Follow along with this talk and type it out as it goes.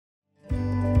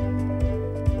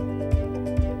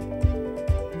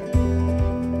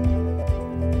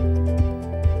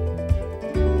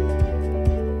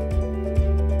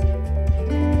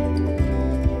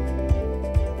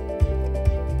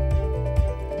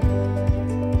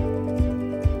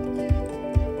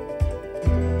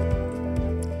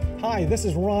Hi, this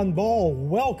is Ron Ball.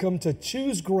 Welcome to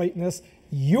Choose Greatness,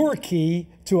 your key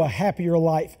to a happier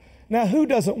life. Now, who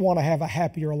doesn't want to have a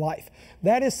happier life?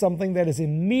 That is something that is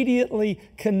immediately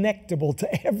connectable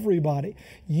to everybody.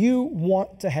 You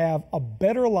want to have a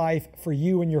better life for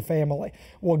you and your family.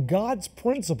 Well, God's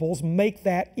principles make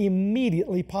that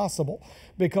immediately possible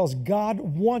because God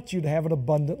wants you to have an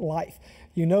abundant life.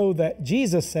 You know that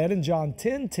Jesus said in John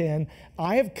 10:10,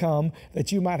 I have come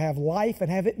that you might have life and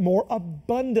have it more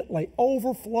abundantly,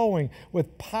 overflowing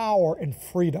with power and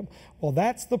freedom. Well,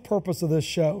 that's the purpose of this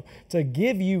show, to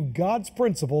give you God's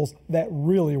principles that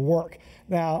really work.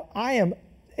 Now, I am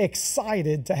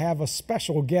excited to have a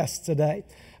special guest today.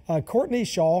 Courtney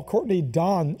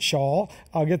Dawn Shaw,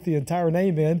 I'll get the entire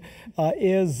name in,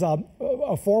 is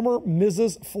a former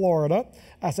Mrs. Florida.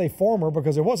 I say former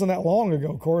because it wasn't that long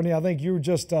ago, Courtney. I think you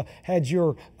just had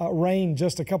your reign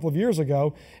just a couple of years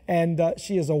ago. And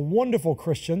she is a wonderful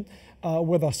Christian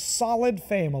with a solid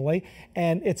family,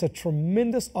 and it's a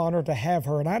tremendous honor to have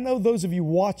her. And I know those of you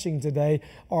watching today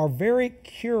are very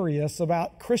curious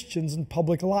about Christians in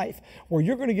public life. Well,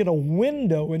 you're going to get a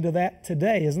window into that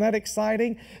today. Isn't that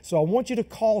exciting? So I want you to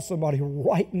call somebody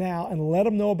right now and let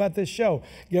them know about this show.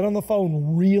 Get on the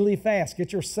phone really fast.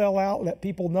 Get your cell out. Let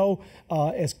people know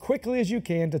as quickly as you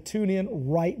can to tune in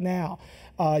right now.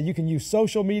 You can use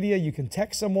social media, you can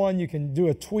text someone, you can do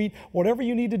a tweet, whatever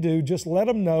you need to do, just let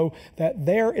them know that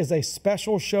there is a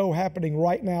special show happening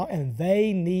right now and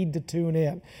they need to tune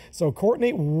in. So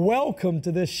Courtney, welcome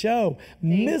to this show.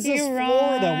 Mrs.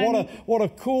 Florida, what a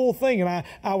cool thing. And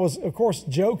I was, of course,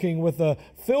 joking with the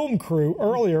film crew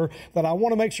earlier that I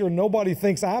want to make sure nobody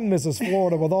thinks I'm Mrs.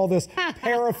 Florida with all this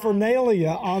paraphernalia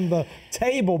on the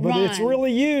table, but Ron, it's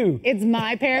really you. It's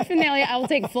my paraphernalia. I will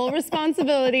take full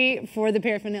responsibility for the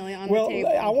paraphernalia on the table.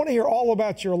 Well, I want to hear all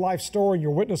about your life story and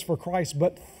your witness for Christ,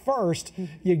 but first,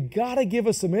 you got to give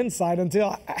us some insight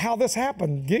into how this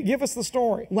happened. Give us the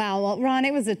story. Wow, well, Ron,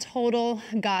 it was a total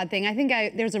God thing. I think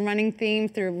there's a running theme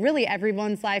through really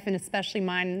everyone's life, and especially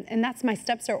mine, and that's my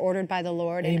steps are ordered by the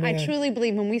Lord. Amen. And I truly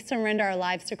believe when we surrender our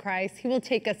lives to Christ, He will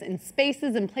take us in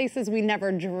spaces and places we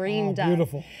never dreamed of.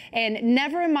 Beautiful. And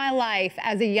never in my life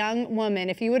as a young woman,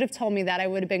 if you would have told me that, I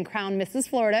would have been crowned Mrs.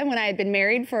 Florida when I had been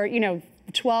married for,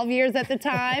 12 years at the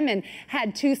time and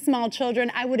had 2 small children.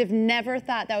 I would have never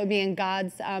thought that would be in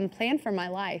God's plan for my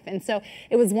life. And so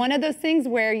it was one of those things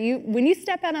where when you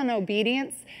step out on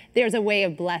obedience, there's a way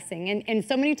of blessing. And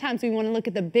so many times we want to look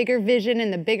at the bigger vision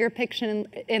and the bigger picture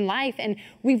in life, and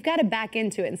we've got to back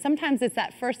into it. And sometimes it's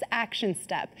that first action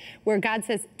step where God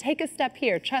says, take a step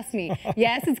here, trust me.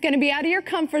 Yes, it's going to be out of your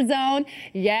comfort zone.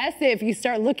 Yes, if you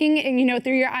start looking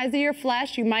through your eyes of your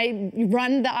flesh, you might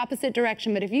run the opposite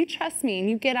direction. But if you trust me and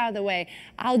you get out of the way,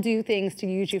 I'll do things to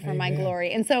use you for my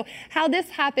glory. And so how this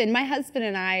happened, my husband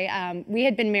and I, we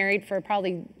had been married for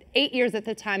probably 8 years at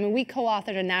the time, and we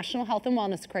co-authored a national health and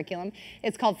wellness curriculum.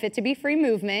 It's called Fit to Be Free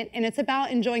Movement, and it's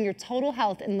about enjoying your total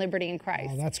health and liberty in Christ.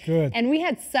 Oh, that's good. And we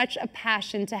had such a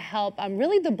passion to help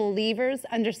really the believers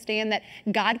understand that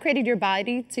God created your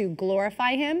body to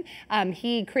glorify Him.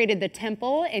 He created the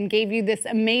temple and gave you this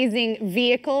amazing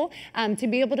vehicle to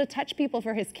be able to touch people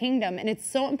for His kingdom. And it's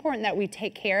so important that we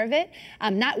take care of it,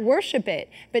 not worship it,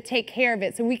 but take care of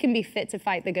it so we can be fit to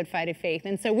fight the good fight of faith.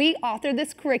 And so we authored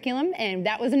this curriculum, and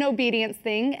that was an obedience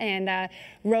thing, and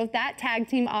wrote that, tag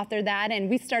team authored that, and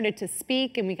we started to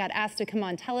speak, and we got asked to come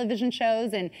on television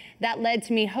shows, and that led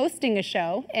to me hosting a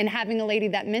show and having a lady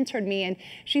that mentored me, and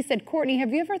she said, Courtney,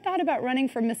 have you ever thought about running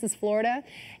for Mrs. Florida?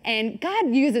 And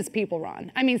God uses people,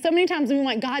 Ron. I mean, so many times we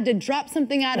want God to drop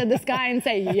something out of the sky and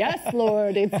say, yes,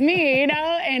 Lord, it's me,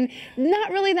 and not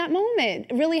really that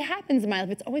moment. It really happens in my life.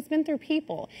 It's always been through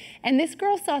people. And this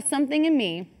girl saw something in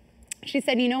me. She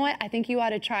said, you know what, I think you ought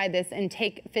to try this and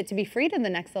take Fit to Be Free to the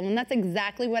next level. And that's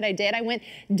exactly what I did. I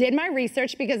did my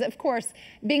research because, of course,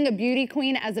 being a beauty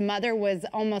queen as a mother was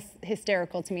almost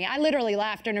hysterical to me. I literally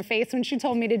laughed in her face when she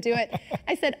told me to do it.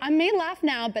 I said, I may laugh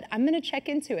now, but I'm going to check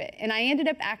into it. And I ended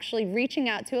up actually reaching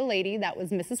out to a lady that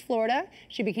was Mrs. Florida.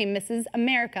 She became Mrs.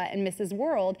 America and Mrs.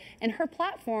 World. And her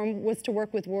platform was to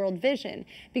work with World Vision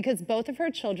because both of her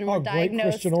children were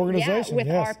diagnosed with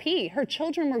RP. Her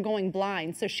children were going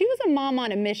blind. So she was a mom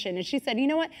on a mission, and she said, you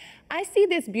know what, I see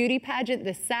this beauty pageant,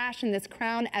 this sash and this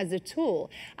crown as a tool.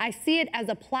 I see it as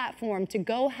a platform to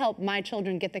go help my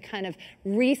children get the kind of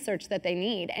research that they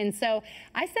need. And so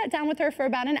I sat down with her for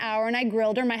about an hour and I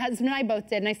grilled her. My husband and I both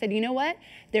did, and I said, you know what,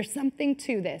 there's something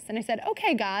to this. And I said,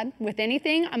 okay, God, with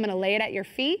anything, I'm going to lay it at your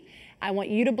feet. I want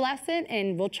you to bless it,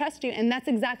 and we'll trust you. And that's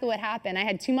exactly what happened. I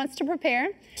had 2 months to prepare.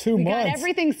 2 we months. Got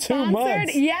everything sponsored. 2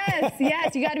 months. Yes,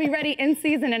 yes. You got to be ready in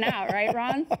season and out, right,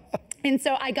 Ron? And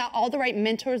so I got all the right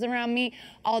mentors around me,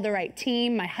 all the right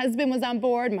team. My husband was on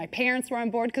board. My parents were on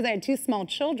board because I had 2 small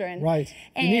children. Right.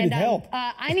 And, you needed help.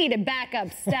 I need a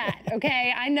backup stat,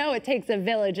 okay? I know it takes a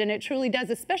village, and it truly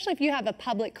does, especially if you have a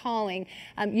public calling.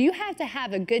 You have to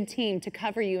have a good team to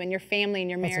cover you and your family and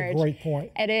your marriage. That's a great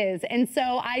point. It is. And so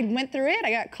I went through it.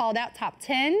 I got called out top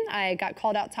 10. I got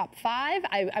called out top 5.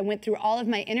 I went through all of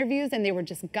my interviews, and they were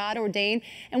just God ordained.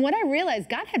 And what I realized,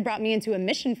 God had brought me into a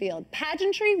mission field.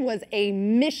 Pageantry was a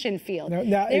mission field.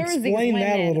 Now explain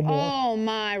that a little more. Oh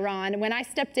my, Ron, when I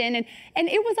stepped in, and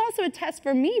it was also a test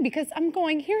for me, because I'm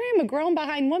going, here I am, a grown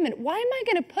behind woman. Why am I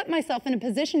going to put myself in a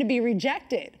position to be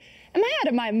rejected? Am I out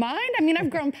of my mind? I mean, I've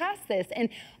grown past this. And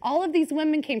all of these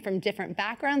women came from different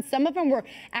backgrounds. Some of them were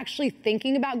actually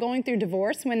thinking about going through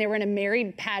divorce when they were in a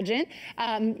married pageant.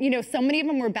 You know, so many of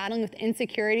them were battling with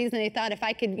insecurities, and they thought, if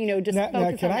I could, you know, just focus on the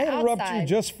outside. Now, can I interrupt you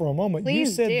just for a moment? Please you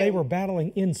said do. they were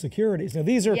battling insecurities. Now,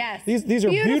 these are these are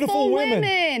beautiful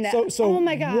women. So oh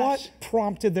my gosh. What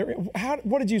prompted their?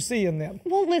 What did you see in them?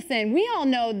 Well, listen, we all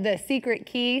know the secret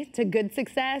key to good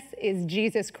success is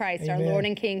Jesus Christ, Amen. our Lord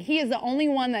and King. He is the only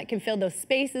one that can fill those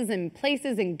spaces and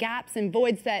places and gaps and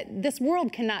voids that this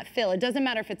world cannot fill. It doesn't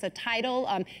matter if it's a title,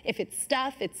 if it's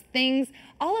stuff, it's things.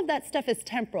 All of that stuff is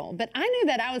temporal. But I knew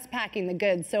that I was packing the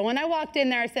goods. So when I walked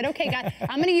in there, I said, okay, God,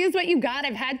 I'm going to use what you got.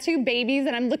 I've had 2 babies,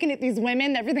 and I'm looking at these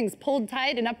women. Everything's pulled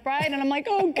tight and upright. And I'm like,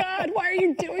 oh, God, why are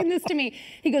you doing this to me?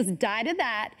 He goes, die to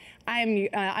that.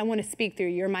 I want to speak through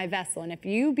you. You're my vessel. And if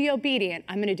you be obedient,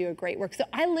 I'm going to do a great work. So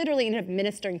I literally ended up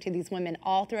ministering to these women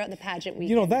all throughout the pageant weekend.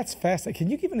 You know, that's fascinating.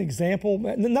 Can you give an example,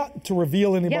 not to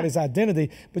reveal anybody's identity,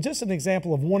 but just an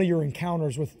example of one of your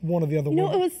encounters with one of the other women?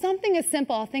 You know, it was something as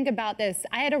simple. I'll think about this.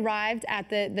 I had arrived at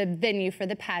the venue for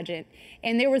the pageant,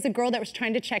 and there was a girl that was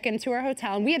trying to check into our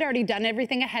hotel. And we had already done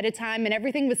everything ahead of time, and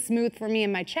everything was smooth for me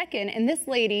in my check-in. And this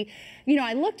lady, you know,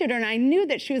 I looked at her, and I knew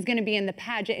that she was going to be in the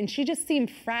pageant, and she just seemed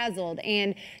frazzled.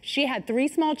 And she had 3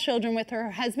 small children with her.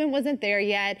 Her husband wasn't there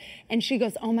yet. And she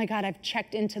goes, oh my God, I've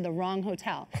checked into the wrong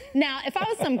hotel. Now, if I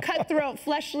was some cutthroat,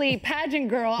 fleshly pageant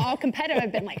girl, all competitive,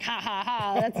 I'd been like, ha, ha,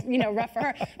 ha, that's, you know, rough for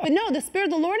her. But no, the Spirit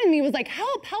of the Lord in me was like,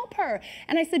 help her.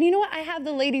 And I said, you know what? I have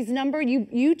the lady's number.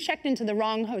 You checked into the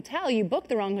wrong hotel. You booked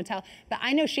the wrong hotel, but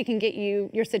I know she can get you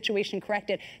your situation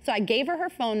corrected. So I gave her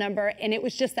phone number, and it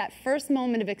was just that first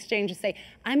moment of exchange to say,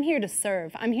 I'm here to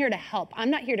serve. I'm here to help. I'm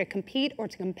not here to compete or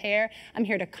to compare. I'm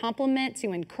here to compliment,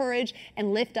 to encourage,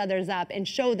 and lift others up and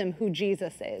show them who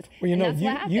Jesus is. Well, you and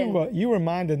know, you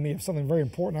reminded me of something very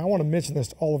important. I want to mention this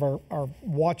to all of our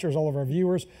watchers, all of our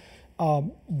viewers.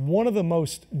 One of the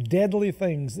most deadly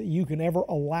things that you can ever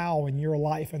allow in your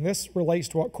life, and this relates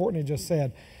to what Courtney just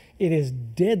said, it is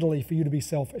deadly for you to be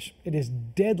selfish. It is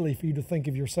deadly for you to think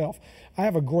of yourself. I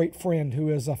have a great friend who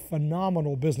is a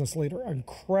phenomenal business leader, an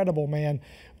incredible man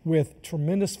with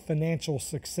tremendous financial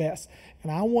success.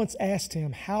 And I once asked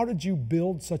him, how did you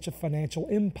build such a financial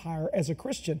empire as a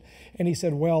Christian? And he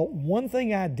said, well, one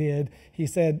thing I did, he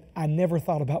said, I never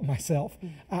thought about myself.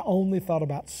 I only thought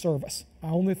about service. I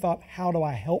only thought, how do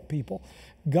I help people?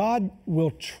 God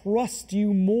will trust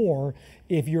you more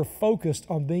if you're focused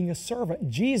on being a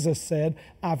servant. Jesus said,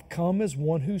 I've come as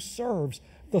one who serves.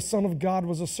 The Son of God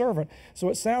was a servant. So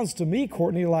it sounds to me,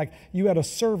 Courtney, like you had a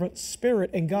servant spirit,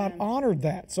 and God honored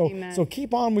that. So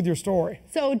keep on with your story.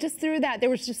 So just through that, there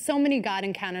was just so many God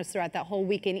encounters throughout that whole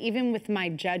weekend. Even with my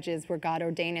judges were God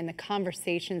ordained, and the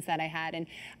conversations that I had. And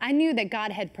I knew that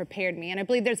God had prepared me. And I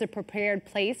believe there's a prepared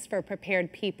place for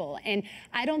prepared people. And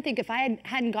I don't think if I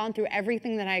hadn't gone through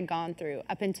everything that I had gone through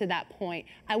up until that point,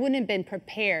 I wouldn't have been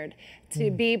prepared to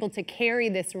be able to carry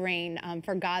this reign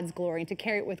for God's glory, and to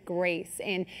carry it with grace,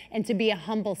 and to be a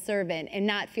humble servant and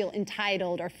not feel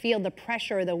entitled or feel the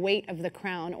pressure or the weight of the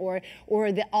crown or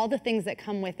all the things that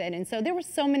come with it. And so there were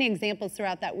so many examples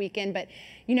throughout that weekend. But,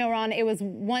 you know, Ron, it was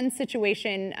one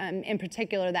situation in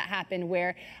particular that happened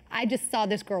where I just saw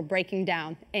this girl breaking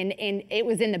down. And it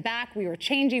was in the back. We were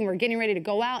changing. We were getting ready to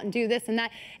go out and do this and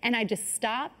that. And I just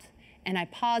stopped. And I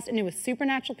paused, and it was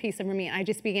supernatural peace over me, and I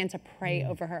just began to pray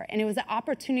over her. And it was an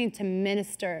opportunity to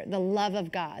minister the love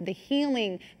of God, the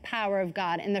healing power of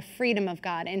God, and the freedom of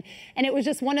God. And it was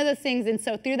just one of those things. And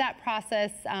so through that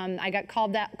process, I got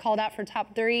called out for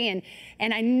top 3,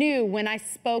 and I knew when I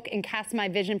spoke and cast my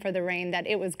vision for the reign that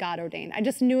it was God ordained. I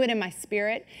just knew it in my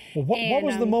spirit. Well, what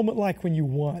was the moment like when you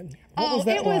won? What was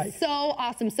that it was like? so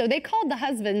awesome. So they called the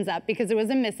husbands up because it was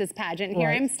a Mrs. pageant. Here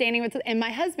I am standing with, and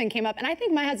my husband came up, and I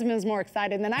think my husband was more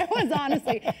excited than I was,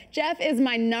 honestly. Jeff is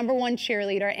my #1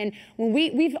 cheerleader, and when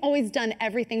we've always done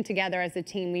everything together as a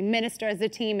team. We minister as a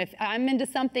team. If I'm into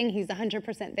something, he's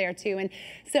 100% there too. And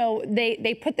so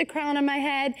they put the crown on my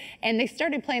head, and they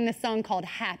started playing this song called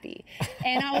Happy.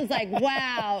 And I was like,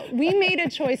 wow, we made a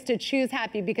choice to choose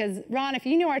happy because, Ron, if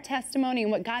you knew our testimony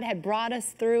and what God had brought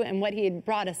us through and what he had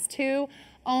brought us to,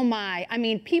 oh my, I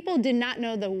mean, people did not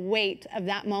know the weight of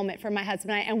that moment for my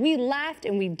husband and I, and we laughed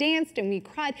and we danced and we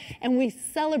cried and we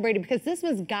celebrated because this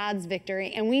was God's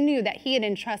victory and we knew that he had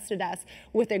entrusted us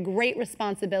with a great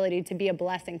responsibility to be a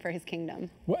blessing for his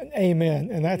kingdom. Well, amen,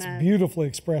 and that's beautifully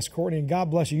expressed, Courtney, and God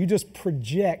bless you. You just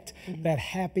project that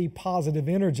happy, positive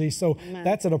energy, so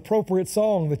that's an appropriate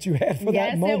song that you had for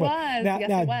that moment.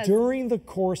 Yes, it was. During the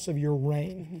course of your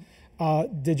reign,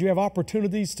 did you have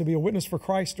opportunities to be a witness for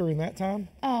Christ during that time?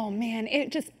 Oh man,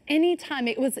 it just, anytime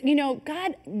it was, you know,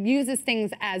 God uses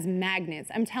things as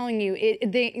magnets. I'm telling you,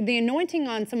 the anointing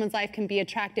on someone's life can be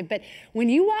attractive, but when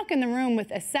you walk in the room with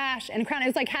a sash and a crown,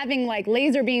 it's like having like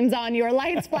laser beams on you or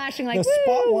lights flashing like, the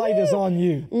spotlight is on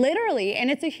you. Literally, and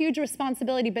it's a huge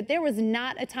responsibility, but there was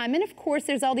not a time, and of course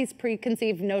there's all these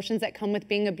preconceived notions that come with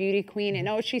being a beauty queen and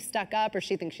oh, she's stuck up or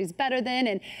she thinks she's better than,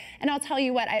 and I'll tell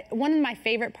you what, one of my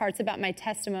favorite parts about my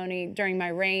testimony during my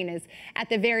reign is at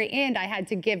the very end I had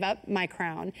to give up my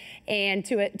crown and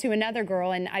to another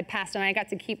girl, and I passed and I got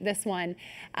to keep this one,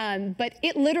 but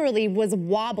it literally was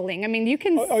wobbling. I mean, you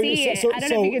can see it. I don't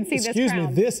know if you can see this crown. Excuse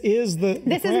me, this is the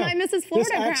This crown. is my Mrs. Florida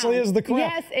crown. This actually is the crown.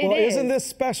 Yes, it well, is. Isn't this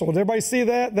special? Did everybody see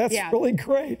that? That's really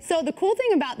great. So the cool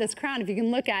thing about this crown, if you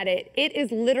can look at it, it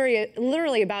is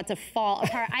literally about to fall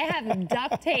apart. I have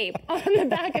duct tape on the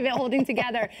back of it holding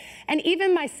together. And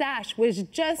even my sash was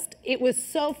just, it was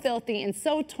so filthy and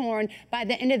so torn by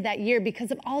the end of that year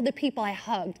because of all the people I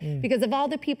hugged, because of all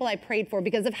the people I prayed for,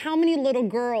 because of how many little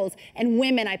girls and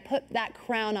women I put that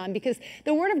crown on, because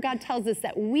the Word of God tells us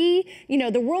that we, you know,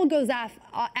 the world goes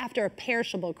after a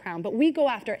perishable crown, but we go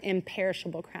after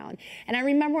imperishable crown. And I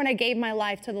remember when I gave my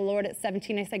life to the Lord at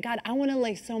 17, I said, God, I want to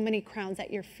lay so many crowns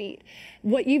at your feet.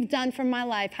 What you've done for my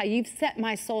life, how you've set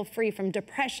my soul free from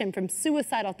depression, from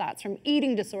suicidal thoughts, from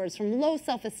eating disorders, from low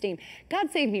self-esteem.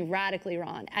 God saved me radically,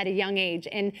 Ron, at a young age.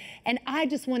 And I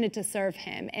just wanted to serve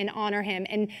him and honor him.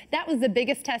 And that was the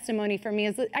biggest testimony for me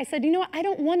is that I said, you know what? I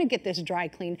don't want to get this dry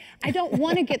cleaned. I don't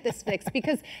want to get this fixed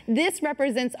because this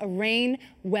represents a reign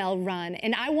well run.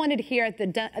 And I wanted to hear at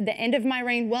the end of my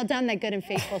reign, well done, that good and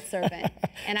faithful servant.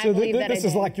 And I believe that this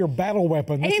is like your battle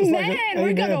weapon. This amen. Is like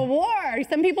We're going to war.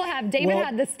 Some people have, David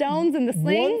had the stones and the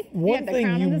sling. One the thing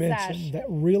crown you and the mentioned sash. that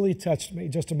really touched me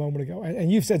just a moment ago,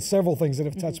 and you've said several things that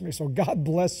have touched me, so God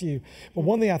bless you. But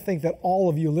one thing I think that all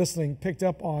of you listening picked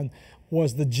up on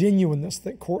was the genuineness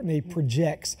that Courtney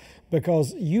projects,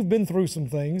 because you've been through some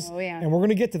things, and we're going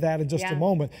to get to that in just a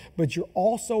moment, but you're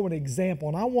also an example,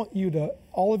 and I want you to,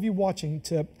 all of you watching,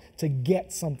 to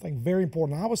get something very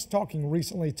important. I was talking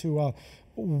recently to a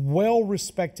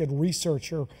well-respected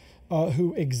researcher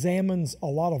who examines a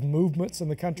lot of movements in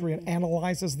the country and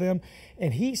analyzes them,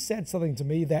 and he said something to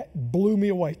me that blew me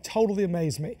away, totally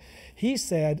amazed me. He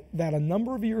said that a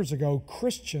number of years ago,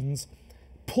 Christians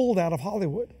pulled out of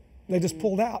Hollywood. They just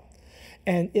pulled out.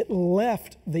 And it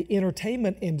left the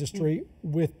entertainment industry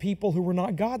with people who were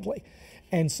not godly.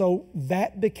 And so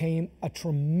that became a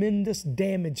tremendous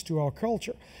damage to our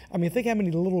culture. I mean, think how many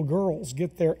little girls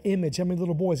get their image, how many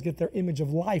little boys get their image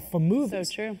of life from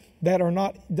movies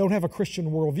that don't have a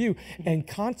Christian worldview, and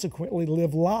consequently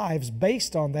live lives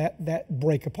based on that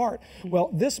break apart. Well,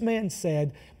 this man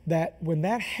said that when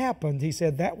that happened, he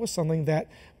said that was something that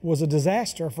was a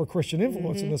disaster for Christian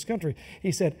influence in this country.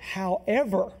 He said,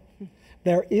 however,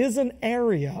 there is an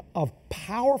area of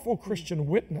powerful Christian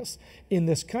witness in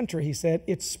this country. He said,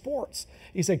 it's sports.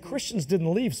 He said, Christians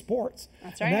didn't leave sports.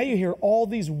 That's right. And now you hear all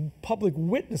these public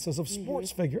witnesses of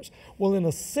sports figures. Well, in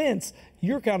a sense,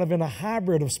 you're kind of in a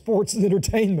hybrid of sports and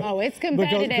entertainment. Oh, it's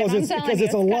competitive. Because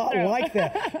it's a lot like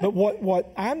that. But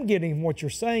what I'm getting, what you're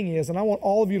saying is, and I want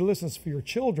all of you to listen to this for your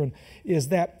children, is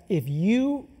that if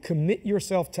you commit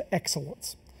yourself to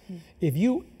excellence, if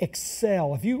you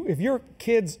excel, if your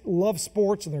kids love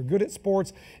sports and they're good at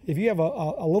sports, if you have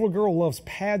a little girl who loves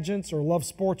pageants or loves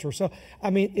sports or so,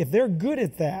 I mean, if they're good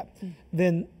at that,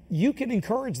 then you can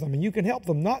encourage them and you can help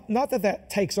them. Not that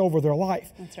takes over their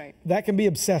life. That's right. That can be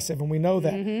obsessive, and we know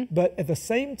that. But at the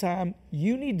same time,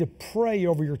 you need to pray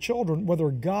over your children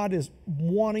whether God is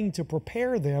wanting to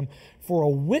prepare them for a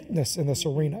witness in this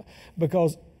arena,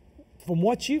 because from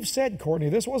what you've said, Courtney,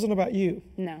 this wasn't about you.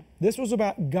 No. This was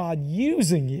about God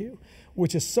using you,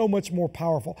 which is so much more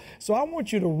powerful. So I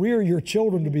want you to rear your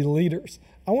children to be leaders.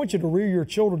 I want you to rear your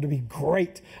children to be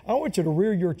great. I want you to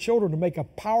rear your children to make a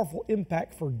powerful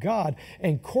impact for God.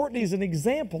 And Courtney's an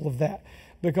example of that,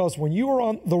 because when you were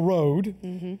on the road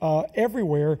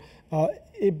everywhere,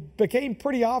 it became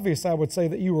pretty obvious, I would say,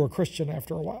 that you were a Christian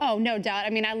after a while. Oh, no doubt.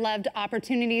 I mean, I loved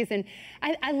opportunities, and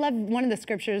I love one of the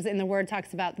scriptures in the Word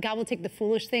talks about God will take the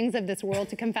foolish things of this world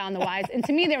to confound the wise. And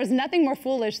to me, there was nothing more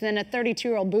foolish than a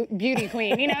 32-year-old beauty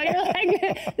queen. You know, you're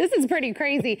like, this is pretty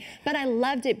crazy. But I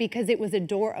loved it because it was a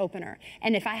door opener.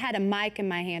 And if I had a mic in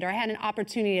my hand, or I had an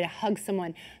opportunity to hug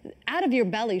someone, out of your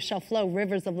belly shall flow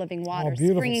rivers of living water,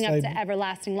 springing up to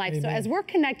everlasting life. Amen. So as we're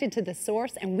connected to the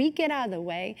source and we get out of the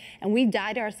way and we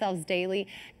die to ourselves daily,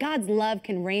 God's love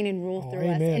can reign and rule through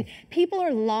us. And people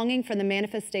are longing for the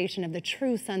manifestation of the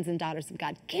true sons and daughters of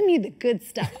God. Give me the good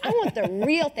stuff. I want the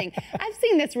real thing. I've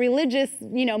seen this religious,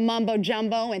 mumbo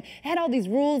jumbo and had all these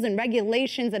rules and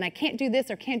regulations, and I can't do this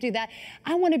or can't do that.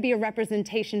 I want to be a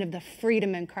representation of the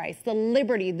freedom in Christ, the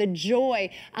liberty, the joy,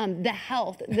 the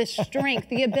health, the strength,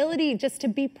 the ability just to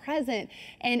be present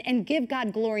and give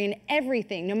God glory in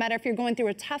everything, no matter if you're going through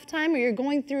a tough time or you're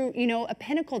going through, a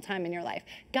pinnacle time in your life.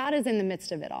 God is in the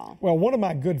midst of it all. Well, one of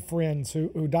my good friends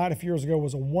who died a few years ago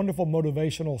was a wonderful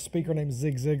motivational speaker named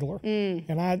Zig Ziglar.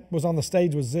 And I was on the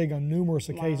stage with Zig on numerous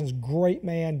occasions. Wow. Great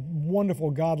man,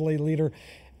 wonderful godly leader.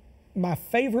 My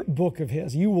favorite book of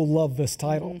his, you will love this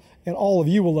title, and all of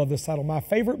you will love this title. My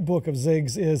favorite book of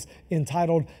Zig's is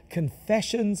entitled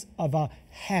Confessions of a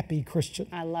Happy Christian.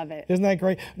 I love it. Isn't that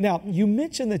great? Now, you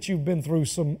mentioned that you've been through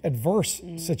some adverse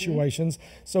situations,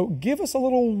 so give us a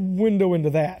little window into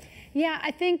that. Yeah,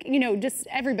 I think, just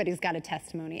everybody's got a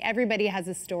testimony. Everybody has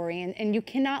a story, and you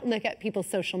cannot look at people's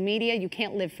social media. You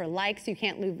can't live for likes. You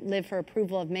can't live for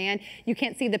approval of man. You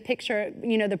can't see the picture,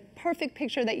 the perfect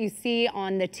picture that you see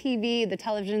on the TV, the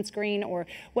television screen, or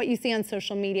what you see on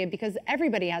social media, because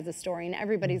everybody has a story and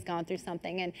everybody's gone through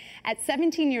something. And at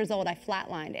 17 years old, I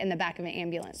flatlined in the back of an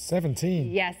ambulance.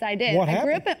 17? Yes, I did. What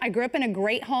happened? I grew up in a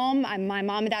great home. My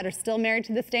mom and dad are still married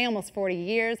to this day, almost 40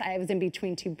 years. I was in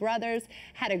between two brothers,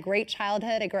 had a great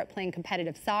childhood. I grew up playing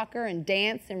competitive soccer and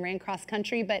dance and ran cross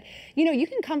country. But you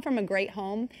can come from a great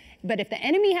home, but if the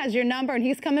enemy has your number and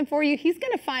he's coming for you, he's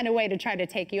going to find a way to try to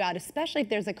take you out, especially if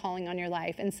there's a calling on your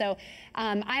life. And so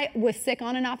I was sick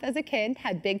on and off as a kid,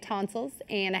 had big tonsils,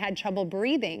 and I had trouble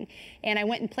breathing. And I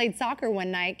went and played soccer one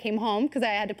night, came home because I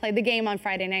had to play the game on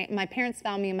Friday night. My parents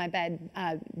found me in my bed,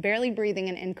 barely breathing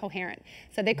and incoherent.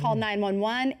 So they called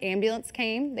 911, ambulance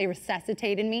came, they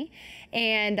resuscitated me.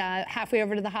 And halfway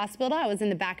over to the hospital, I was in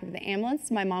the back of the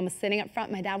ambulance. My mom was sitting up front.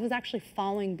 My dad was actually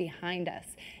following behind us.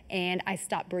 And I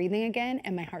stopped breathing again,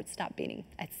 and my heart stopped beating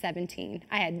at 17.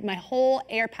 My whole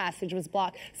air passage was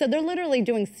blocked. So they're literally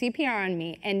doing CPR on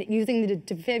me and using the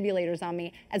defibrillators on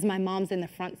me as my mom's in the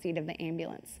front seat of the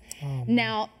ambulance. Oh,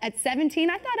 now, at 17,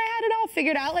 I thought I had it all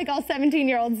figured out like all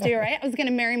 17-year-olds do, right? I was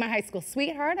gonna marry my high school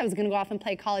sweetheart. I was gonna go off and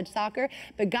play college soccer.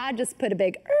 But God just put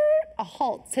a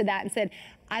halt to that and said,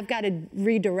 I've got to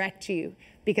redirect you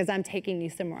because I'm taking you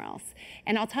somewhere else.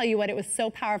 And I'll tell you what, it was so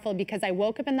powerful because I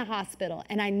woke up in the hospital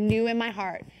and I knew in my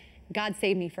heart, God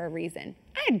saved me for a reason.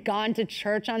 I had gone to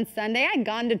church on Sunday. I had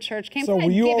gone to church camp. So were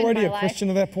you already a Christian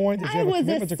at that point? I was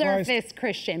a surface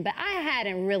Christian, but I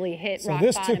hadn't really hit rock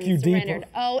bottom. So this took you deeper.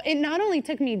 Oh, it not only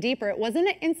took me deeper, it wasn't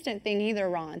an instant thing either,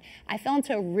 Ron. I fell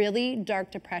into a really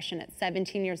dark depression at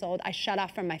 17 years old. I shut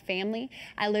off from my family.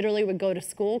 I literally would go to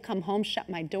school, come home, shut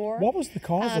my door. What was the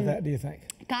cause of that, do you think?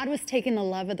 God was taking the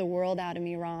love of the world out of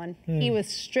me, Ron. He was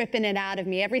stripping it out of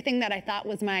me. Everything that I thought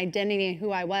was my identity and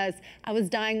who I was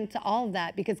dying to all of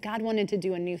that because God wanted to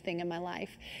do a new thing in my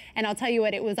life. And I'll tell you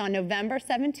what, it was on November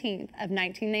 17th of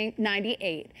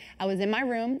 1998. I was in my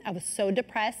room. I was so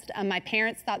depressed. My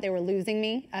parents thought they were losing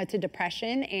me to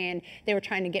depression, and they were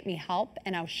trying to get me help,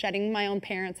 and I was shutting my own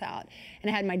parents out.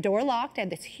 And I had my door locked. I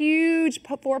had this huge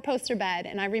 4-poster bed,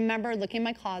 and I remember looking in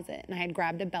my closet, and I had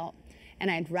grabbed a belt. And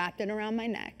I had wrapped it around my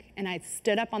neck, and I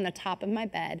stood up on the top of my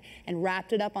bed and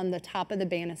wrapped it up on the top of the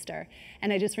banister.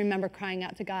 And I just remember crying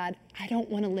out to God, I don't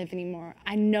want to live anymore.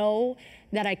 I know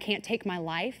that I can't take my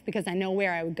life because I know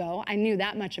where I would go. I knew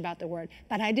that much about the word,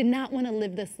 but I did not want to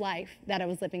live this life that I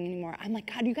was living anymore. I'm like,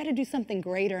 God, you got to do something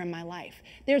greater in my life.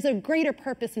 There's a greater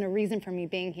purpose and a reason for me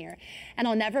being here. And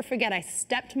I'll never forget, I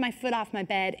stepped my foot off my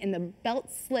bed and the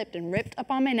belt slipped and ripped up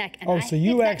on my neck. And so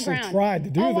you actually tried to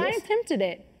do this? Oh, I attempted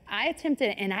it. I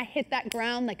attempted it, and I hit that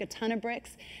ground like a ton of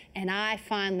bricks, and I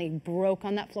finally broke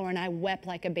on that floor, and I wept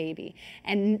like a baby.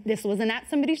 And this wasn't at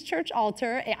somebody's church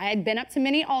altar. I had been up to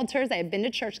many altars. I had been to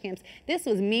church camps. This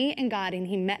was me and God, and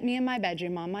he met me in my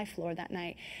bedroom on my floor that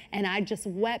night. And I just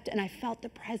wept, and I felt the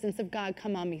presence of God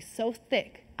come on me so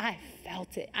thick. I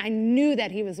felt it. I knew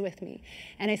that he was with me.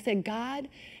 And I said, God,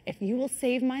 if you will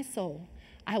save my soul,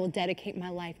 I will dedicate my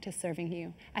life to serving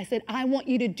you. I said, I want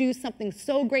you to do something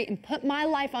so great and put my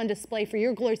life on display for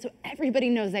your glory so everybody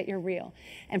knows that you're real.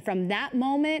 And from that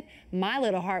moment, my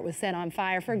little heart was set on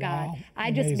fire for God. Wow.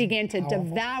 I just began to Powerful.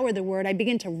 devour the word. I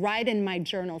began to write in my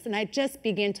journals, and I just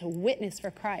began to witness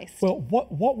for Christ. Well,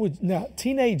 what would, now,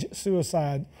 teenage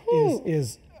suicide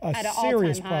is a At an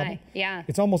serious all-time problem. high. Yeah.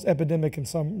 It's almost epidemic in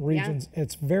some regions.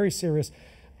 It's very serious.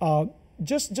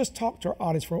 Just talk to our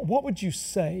audience for what would you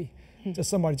say to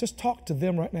somebody? Just talk to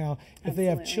them right now. If they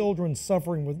have children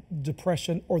suffering with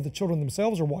depression, or the children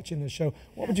themselves are watching this show,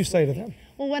 what would you say to them?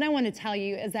 Well, what I want to tell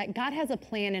you is that God has a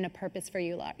plan and a purpose for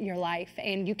your life,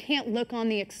 and you can't look on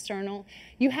the external.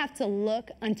 You have to look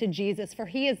unto Jesus, for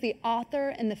he is the author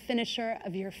and the finisher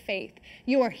of your faith.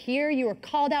 You are here. You are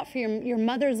called out from your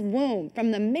mother's womb,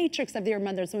 from the matrix of your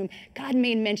mother's womb. God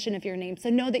made mention of your name, so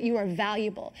know that you are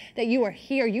valuable, that you are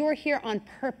here. You are here on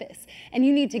purpose, and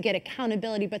you need to get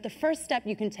accountability. But the first step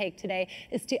you can take today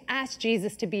is to ask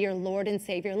Jesus to be your Lord and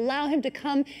Savior. Allow him to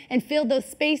come and fill those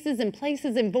spaces and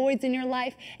places and voids in your life.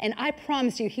 And I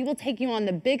promise you, he will take you on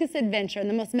the biggest adventure and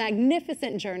the most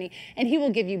magnificent journey, and he will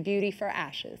give you beauty for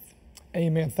ashes.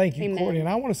 Amen. Thank you, Amen. Courtney. And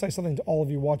I want to say something to all of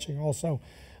you watching also.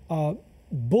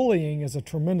 Bullying is a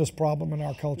tremendous problem in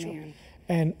our culture,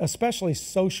 and especially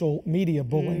social media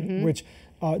bullying, which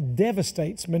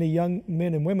devastates many young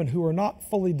men and women who are not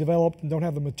fully developed and don't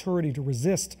have the maturity to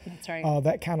resist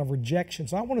that kind of rejection.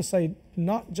 So I want to say,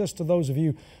 not just to those of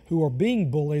you who are being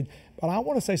bullied, but I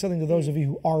want to say something to those of you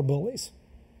who are bullies.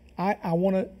 I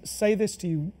want to say this to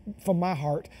you from my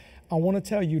heart. I want to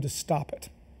tell you to stop it.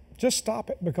 Just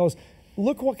stop it, because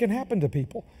look what can happen to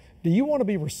people. Do you want to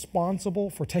be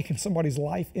responsible for taking somebody's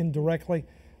life indirectly?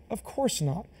 Of course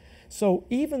not. So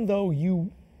even though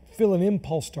you feel an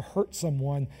impulse to hurt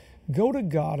someone, go to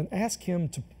God and ask him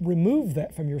to remove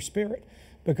that from your spirit,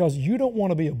 because you don't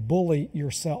want to be a bully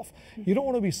yourself. You don't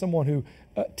want to be someone who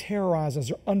terrorizes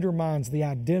or undermines the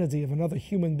identity of another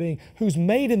human being who's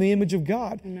made in the image of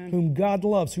God, whom God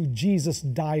loves, who Jesus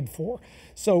died for.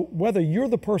 So whether you're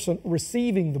the person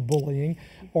receiving the bullying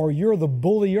or you're the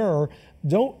bullier,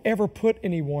 don't ever put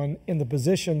anyone in the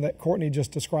position that Courtney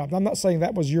just described. I'm not saying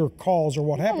that was your cause or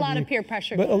what happened to you. A lot of peer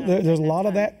pressure But going on there's a at lot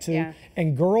of time. that too.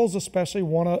 And girls especially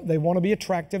want to be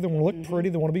attractive, they want to look pretty,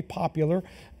 they want to be popular.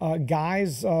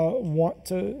 Guys want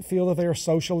to feel that they are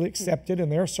socially accepted in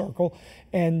their circle.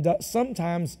 And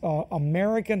sometimes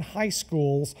American high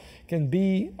schools can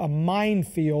be a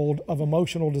minefield of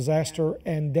emotional disaster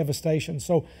and devastation.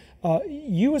 So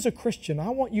you as a Christian, I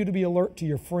want you to be alert to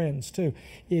your friends too.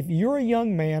 If you're a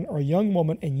young man or a young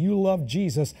woman and you love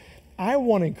Jesus, I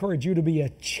want to encourage you to be a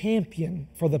champion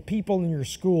for the people in your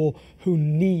school who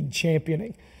need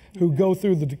championing, who go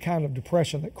through the kind of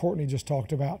depression that Courtney just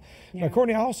talked about. Now,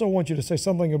 Courtney, I also want you to say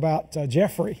something about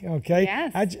Jeffrey, okay?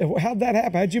 Yes. How'd that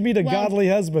happen? How'd you meet a godly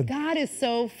husband? God is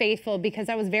so faithful, because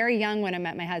I was very young when I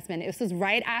met my husband. This was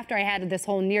right after I had this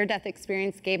whole near-death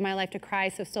experience, gave my life to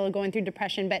Christ. I was still going through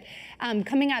depression. But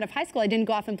coming out of high school, I didn't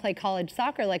go off and play college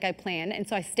soccer like I planned. And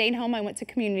so I stayed home. I went to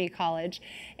community college,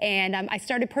 and I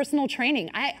started personal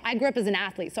training. I grew up as an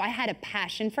athlete, so I had a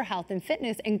passion for health and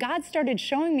fitness. And God started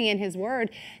showing me in his word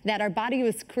that our body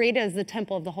was created as the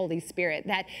temple of the Holy Spirit,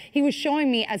 that he was showing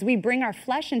me as we bring our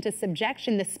flesh into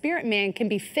subjection, the spirit man can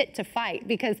be fit to fight.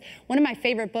 Because one of my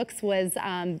favorite books was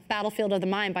Battlefield of the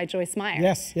Mind by Joyce Meyer.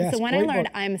 Yes, yes. So when I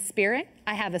learned I'm a spirit,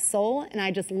 I have a soul, and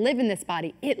I just live in this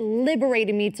body, it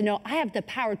liberated me to know I have the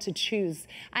power to choose.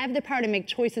 I have the power to make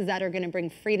choices that are going to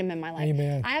bring freedom in my life.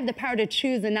 Amen. I have the power to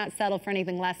choose and not settle for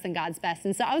anything less than God's best.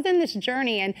 And so I was in this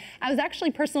journey, and I was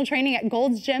actually personal training at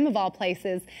Gold's Gym of all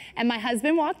places. And my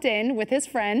husband walked in with his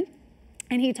friend,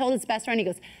 and he told his best friend, he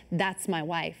goes, "That's my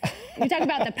wife." You talk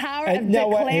about the power of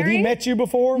declaring. Had he met you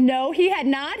before? No, he had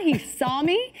not. He saw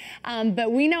me,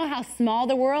 but we know how small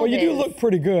the world is. Well, you do look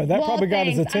pretty good. That probably got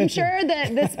his attention. I'm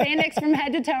sure the spandex from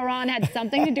head to toe on had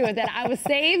something to do with it. I was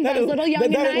saved. I was a little young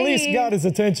and naive. That at least got his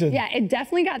attention. Yeah, it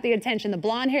definitely got the attention. The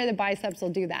blonde hair, the biceps will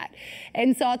do that.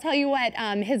 And so I'll tell you what,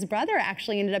 his brother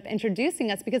actually ended up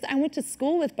introducing us, because I went to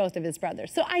school with both of his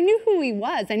brothers. So I knew who he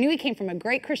was. I knew he came from a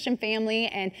great Christian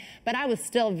family, but I was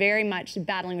still very much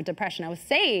battling with depression. I was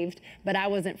saved, but I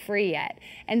wasn't free yet.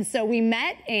 And so we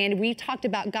met and we talked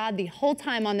about God the whole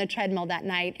time on the treadmill that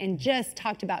night and just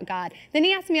talked about God. Then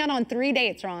he asked me out on 3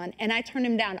 dates, Ron, and I turned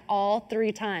him down all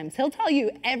 3 times. He'll tell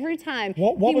you every time.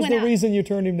 What was the reason you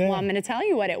turned him down? Well, I'm going to tell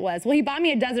you what it was. Well, he bought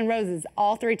me a dozen roses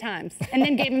all 3 times and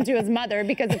then gave them to his mother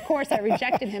because, of course, I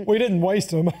rejected him. We didn't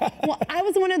waste them. Well, I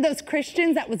was one of those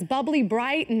Christians that was bubbly,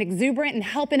 bright, and exuberant and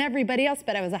helping everybody else,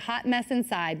 but I was a hot mess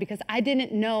inside because I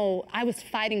didn't know I was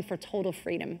fighting for total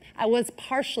freedom. I was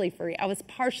partially free. I was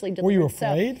partially delivered. Were you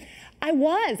afraid? So,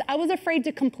 I was afraid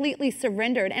to completely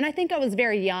surrender. And I think I was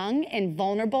very young and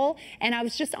vulnerable. And I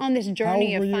was just on this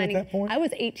journey of finding. At that point? I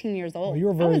was 18 years old. Oh, you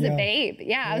were very I was young. a babe.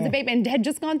 Yeah, I was a babe and had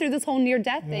just gone through this whole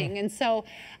near-death thing. And so,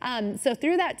 so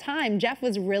through that time, Jeff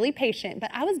was really patient, but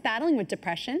I was battling with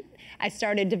depression. I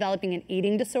started developing an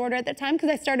eating disorder at the time because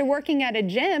I started working at a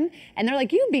gym and they're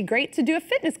like, you'd be great to do a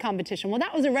fitness competition. Well,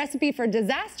 that was a recipe for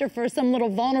disaster for some little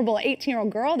vulnerable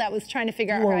 18-year-old girl that was trying to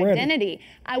figure out her identity.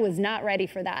 I was not ready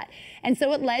for that. And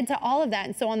so it led to all of that.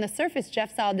 And so on the surface,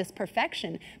 Jeff saw this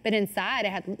perfection, but inside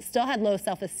I still had low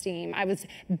self-esteem. I was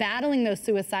battling those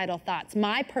suicidal thoughts,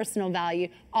 my personal value,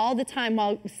 all the time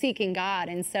while seeking God.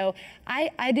 And so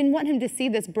I didn't want him to see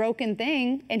this broken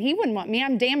thing, and he wouldn't want me.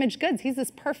 I'm damaged goods. He's this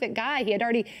perfect guy. He had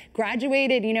already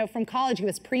graduated, from college. He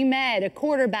was pre-med, a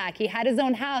quarterback. He had his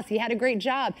own house. He had a great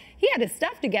job. He had his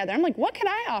stuff together. I'm like, what could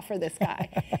I offer this guy?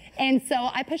 And so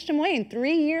I pushed him away, and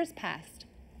 3 years passed.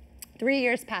 3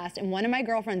 years passed, and one of my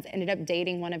girlfriends ended up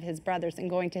dating one of his brothers and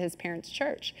going to his parents'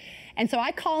 church. And so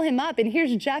I call him up, and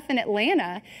here's Jeff in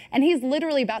Atlanta, and he's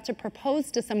literally about to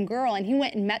propose to some girl, and he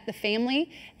went and met the family,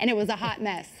 and it was a hot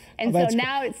mess. And so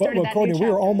now it started that Courtney, new we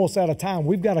chapter. are almost out of time.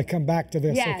 We've got to come back to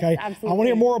this, Yes, okay? absolutely. I want to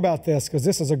hear more about this because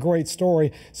this is a great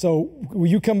story. So will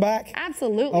you come back?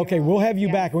 Absolutely. Okay, Ron. we'll have you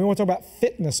Yes. back. And we want to talk about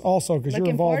fitness also because you're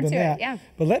Looking involved forward in to it, that. yeah.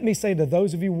 But let me say to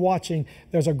those of you watching,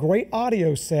 there's a great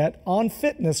audio set on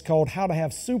fitness called How to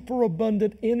Have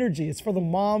Superabundant Energy. It's for the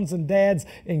moms and dads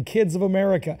and kids of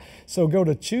America. So go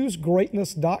to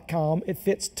choosegreatness.com. It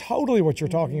fits totally what you're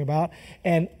talking about,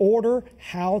 and order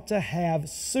How to Have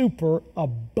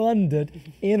Superabundant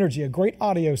Energy, a great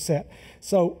audio set.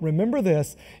 So remember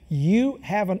this, you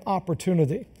have an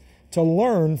opportunity to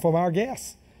learn from our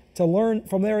guests, to learn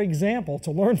from their example,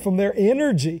 to learn from their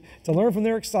energy, to learn from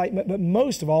their excitement, but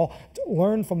most of all, to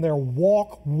learn from their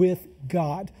walk with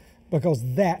God, because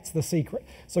that's the secret.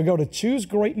 So go to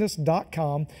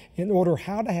choosegreatness.com and order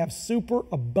How to Have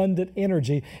Superabundant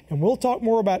Energy, and we'll talk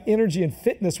more about energy and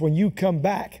fitness when you come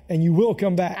back, and you will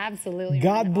come back. Absolutely.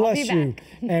 God Ron. bless you,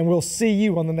 and we'll see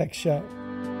you on the next show.